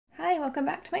welcome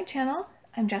back to my channel.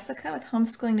 I'm Jessica with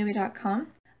homeschoolingmovie.com.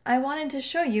 I wanted to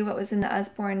show you what was in the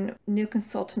Usborne new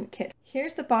consultant kit.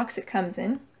 Here's the box it comes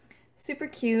in. Super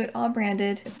cute, all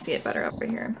branded. Let's see it better over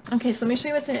here. Okay, so let me show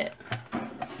you what's in it.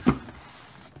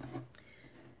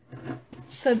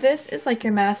 So this is like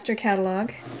your master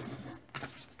catalog.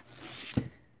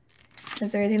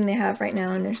 That's everything they have right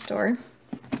now in their store.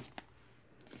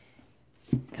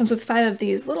 Comes with 5 of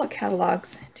these little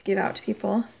catalogs to give out to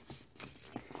people.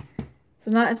 So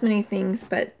not as many things,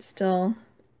 but still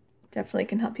definitely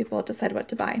can help people decide what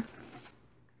to buy.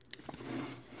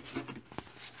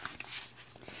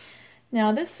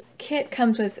 Now this kit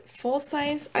comes with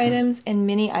full-size items and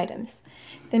mini items.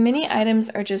 The mini items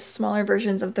are just smaller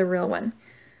versions of the real one.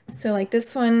 So like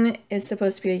this one is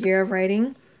supposed to be a year of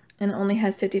writing and only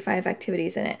has 55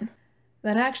 activities in it.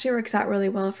 That actually works out really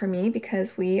well for me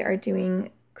because we are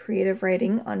doing creative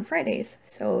writing on Fridays,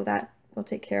 so that will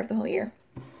take care of the whole year.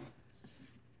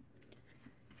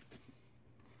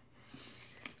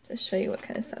 Just show you what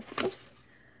kind of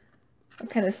what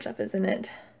kind of stuff is in it,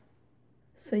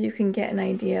 so you can get an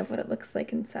idea of what it looks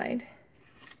like inside.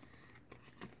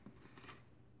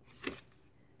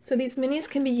 So these minis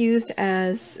can be used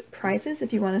as prizes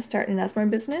if you want to start an Usborne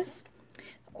business,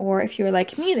 or if you're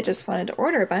like me that just wanted to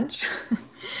order a bunch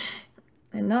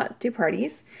and not do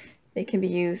parties, they can be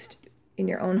used in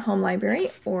your own home library,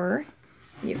 or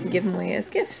you can give them away as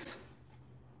gifts.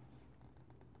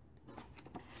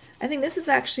 I think this is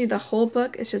actually the whole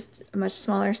book. It's just a much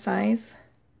smaller size.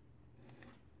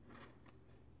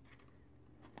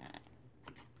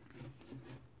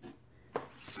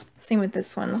 Same with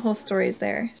this one. The whole story is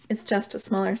there. It's just a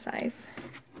smaller size.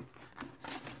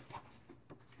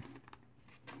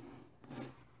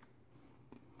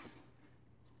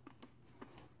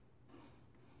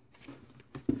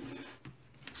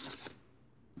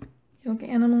 Yoga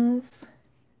animals.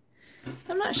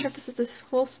 I'm not sure if this is this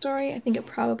whole story. I think it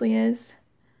probably is.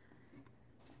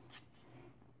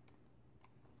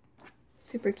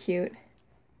 Super cute.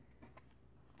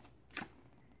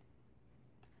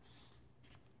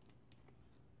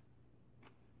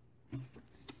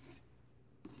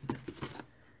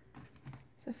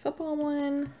 It's a football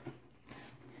one.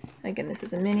 Again, this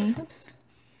is a mini. Oops.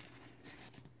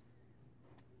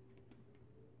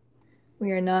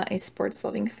 We are not a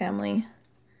sports-loving family.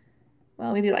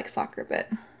 Well, we do like soccer,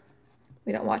 but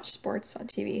we don't watch sports on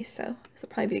TV, so this will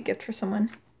probably be a gift for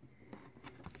someone.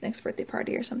 Next birthday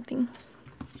party or something.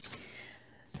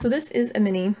 So this is a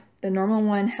mini. The normal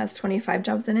one has 25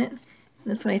 jobs in it. And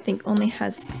this one I think only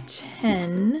has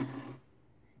 10.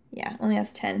 Yeah, only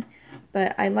has 10.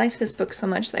 But I liked this book so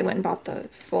much that I went and bought the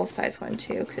full-size one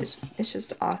too, because it's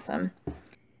just awesome.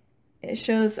 It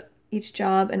shows each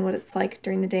job and what it's like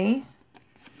during the day,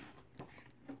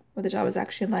 what the job is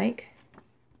actually like.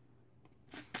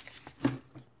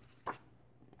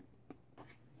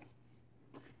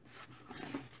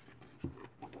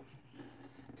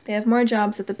 They have more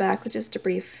jobs at the back with just a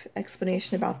brief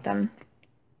explanation about them.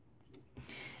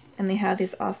 And they have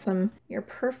these awesome Your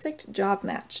Perfect Job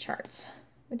Match charts,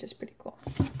 which is pretty cool.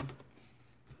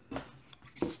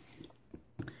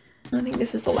 I think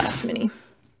this is the last mini.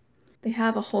 They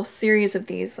have a whole series of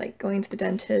these, like going to the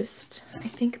dentist, I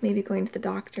think maybe going to the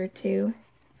doctor too.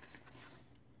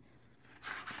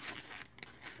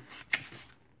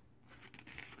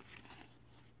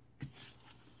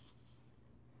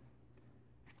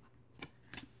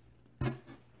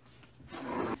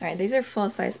 Alright, these are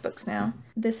full-size books now.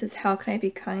 This is How Can I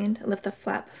Be Kind? Lift the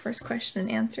Flap First Question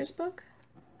and Answers book.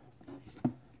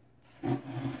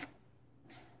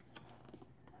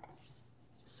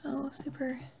 So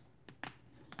super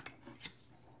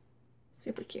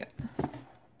cute.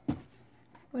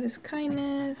 What is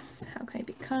kindness? How can I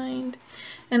be kind?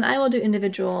 And I will do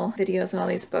individual videos on all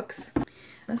these books.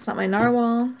 That's Not My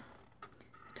Narwhal.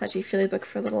 Touchy-feely book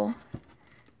for little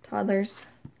toddlers.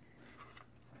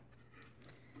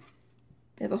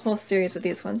 They have a whole series of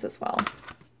these ones as well.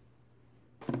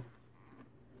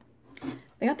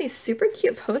 They got these super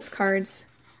cute postcards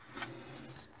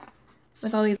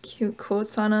with all these cute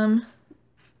quotes on them.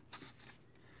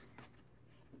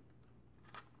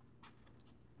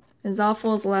 As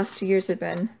awful as the last 2 years have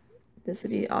been, this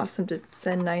would be awesome to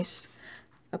send nice,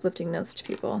 uplifting notes to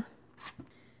people.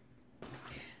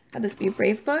 Got this Be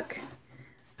Brave book.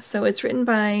 So it's written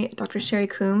by Dr. Sherry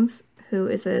Coombs, who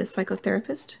is a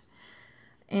psychotherapist.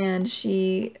 And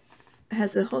she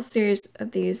has a whole series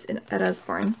of these at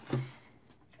Usborne.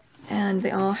 And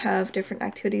they all have different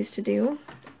activities to do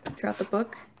throughout the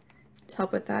book to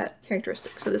help with that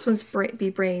characteristic. So this one's Be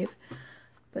Brave,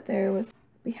 but there was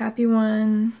Be Happy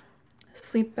one,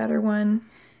 Sleep Better one.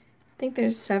 think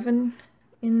there's 7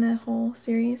 in the whole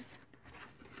series.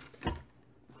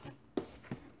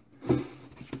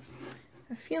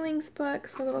 A feelings book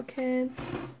for little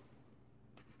kids.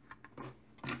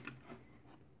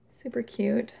 Super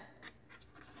cute.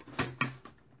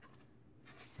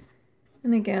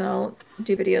 And again, I'll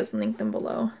do videos and link them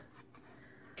below.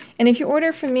 And if you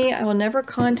order from me, I will never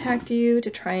contact you to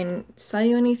try and sell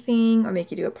you anything or make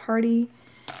you do a party.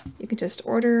 You can just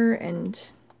order and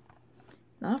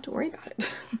not have to worry about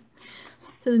it. It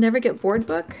says Never Get Bored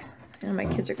book. I know my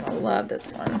kids are gonna love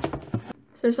this one.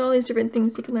 So there's all these different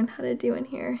things you can learn how to do in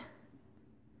here.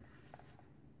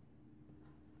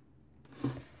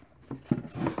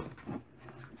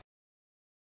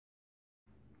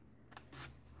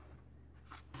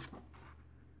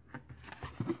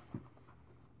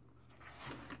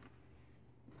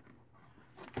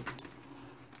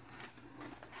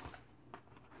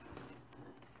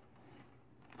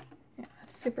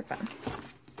 Super fun.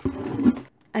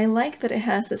 I like that it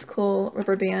has this cool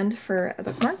rubber band for a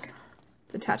bookmark.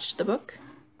 It's attached to the book.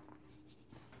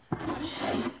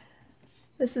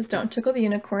 This is Don't Tickle the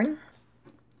Unicorn.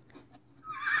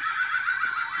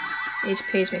 Each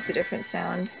page makes a different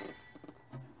sound.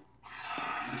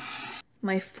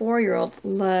 My 4-year-old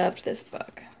loved this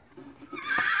book.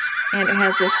 And it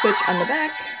has this switch on the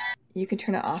back. You can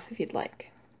turn it off if you'd like.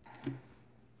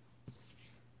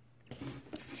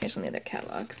 Here's one of the other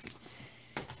catalogs.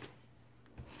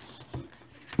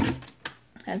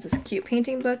 Has this cute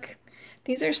painting book.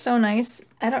 These are so nice.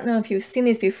 I don't know if you've seen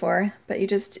these before, but you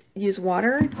just use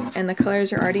water and the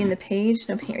colors are already in the page,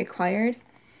 no paint required.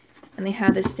 And they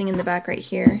have this thing in the back right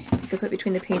here. You can put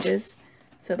between the pages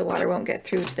so the water won't get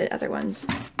through to the other ones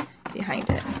behind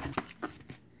it.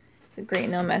 It's a great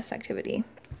no mess activity.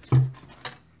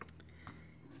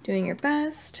 Doing your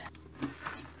best.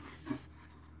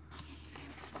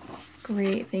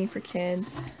 Great thing for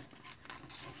kids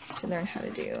to learn how to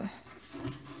do.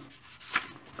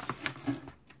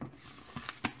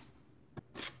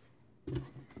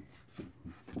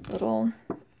 Little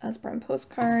Usborne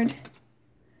postcard.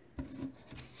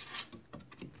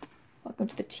 Welcome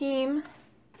to the team.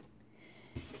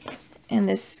 And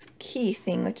this key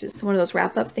thing, which is one of those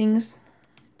wrap-up things.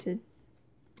 You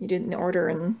do it in the order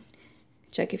and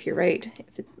check if you're right,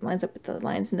 if it lines up with the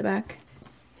lines in the back.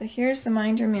 So here's the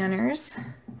Mind Your Manners.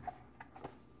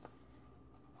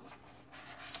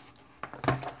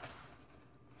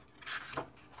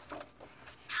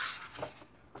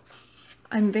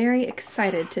 I'm very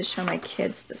excited to show my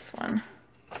kids this one.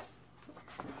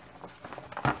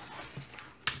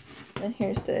 And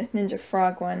here's the Ninja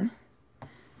Frog one.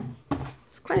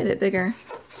 It's quite a bit bigger.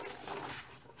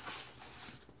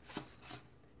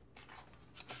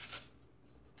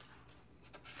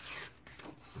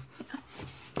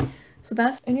 So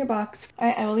that's in your box. All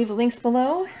right, I will leave the links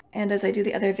below, and as I do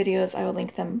the other videos, I will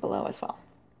link them below as well.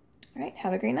 All right,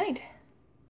 have a great night.